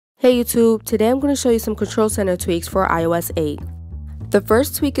Hey YouTube, today I'm going to show you some control center tweaks for iOS 8. The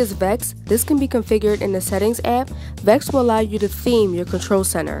first tweak is Vex. This can be configured in the Settings app. Vex will allow you to theme your control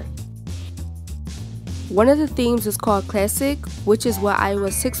center. One of the themes is called Classic, which is what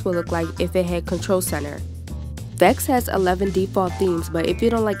iOS 6 will look like if it had control center. Vex has 11 default themes, but if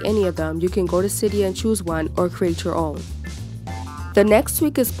you don't like any of them, you can go to Cydia and choose one or create your own. The next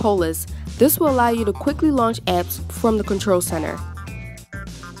tweak is Polus. This will allow you to quickly launch apps from the control center.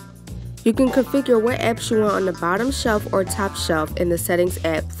 You can configure what apps you want on the bottom shelf or top shelf in the Settings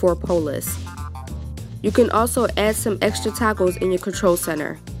app for Polus. You can also add some extra toggles in your control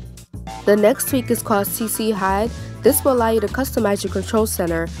center. The next tweak is called CCHide. This will allow you to customize your control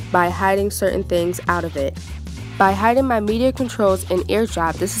center by hiding certain things out of it. By hiding my media controls in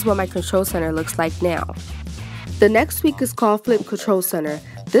AirDrop, this is what my control center looks like now. The next tweak is called FlipControlCenter.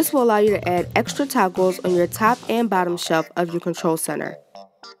 This will allow you to add extra toggles on your top and bottom shelf of your control center.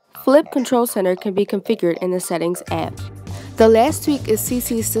 FlipControlCenter can be configured in the Settings app. The last tweak is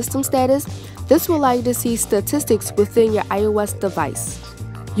CCSystemStatus. This will allow you to see statistics within your iOS device.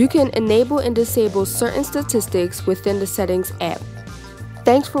 You can enable and disable certain statistics within the Settings app.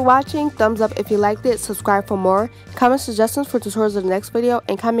 Thanks for watching. Thumbs up if you liked it, subscribe for more, comment suggestions for tutorials in the next video,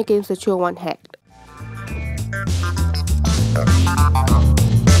 and comment games that you'll want hacked.